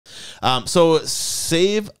So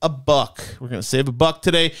save a buck. We're going to save a buck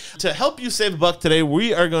today. To help you save a buck today,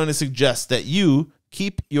 we are going to suggest that you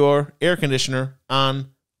keep your air conditioner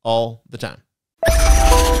on all the time.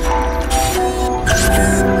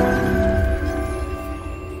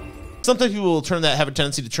 Sometimes people will have a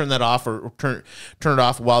tendency to turn that off or turn it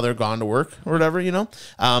off while they're gone to work or whatever, you know.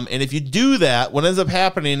 And if you do that, what ends up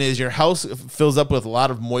happening is your house fills up with a lot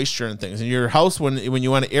of moisture and things. And your house, when you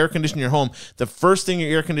want to air condition your home, the first thing your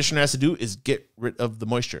air conditioner has to do is get rid of the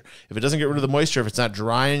moisture. If it doesn't get rid of the moisture, if it's not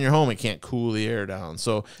dry in your home, it can't cool the air down.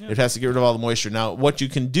 So it has to get rid of all the moisture. Now, what you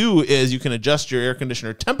can do is you can adjust your air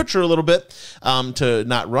conditioner temperature a little bit to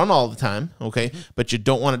not run all the time, okay? But you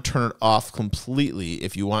don't want to turn it off completely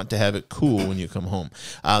if you want to have it cool when you come home.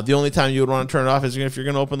 The only time you would want to turn it off is if you're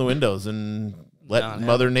going to open the windows and let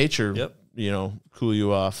Mother Nature, cool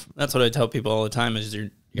you off. That's what I tell people all the time is your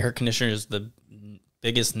air conditioner is the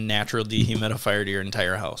biggest natural dehumidifier to your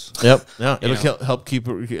entire house. Yep. Yeah. It'll help keep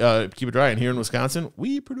it dry. And here in Wisconsin,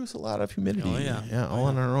 we produce a lot of humidity. Oh, yeah. Yeah, all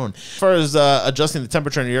on our own. As far as adjusting the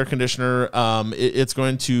temperature on your air conditioner, it's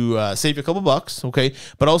going to save you a couple bucks, okay?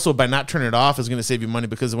 But also by not turning it off is going to save you money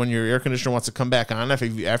because when your air conditioner wants to come back on after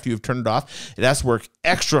you've turned it off, it has to work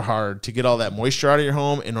extra hard to get all that moisture out of your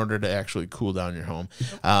home in order to actually cool down your home.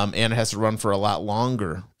 And it has to run for a lot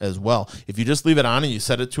longer as well. If you just leave it on and you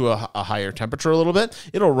set it to a higher temperature a little bit,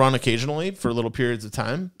 it'll run occasionally for little periods of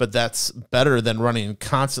time, but that's better than running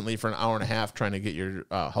constantly for an hour and a half trying to get your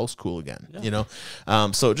house cool again, you know?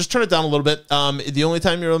 So just turn it down a little bit. The only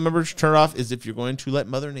time you remember to turn it off is if you're going to let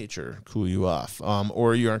Mother Nature cool you off,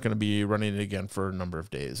 or you aren't going to be running it again for a number of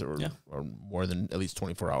days or more than at least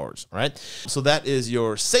 24 hours, all right? So that is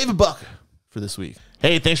your Save a Buck for this week.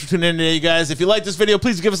 Hey, thanks for tuning in today, you guys. If you like this video,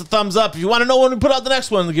 please give us a thumbs up. If you want to know when we put out the next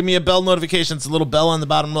one, give me a bell notification. It's a little bell on the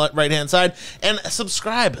bottom right-hand side. And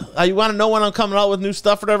subscribe. You want to know when I'm coming out with new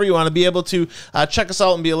stuff or whatever. You want to be able to check us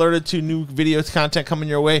out and be alerted to new video content coming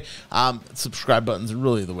your way. Subscribe button's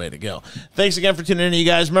really the way to go. Thanks again for tuning in, you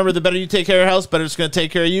guys. Remember, the better you take care of your house, better it's going to take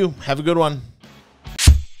care of you. Have a good one.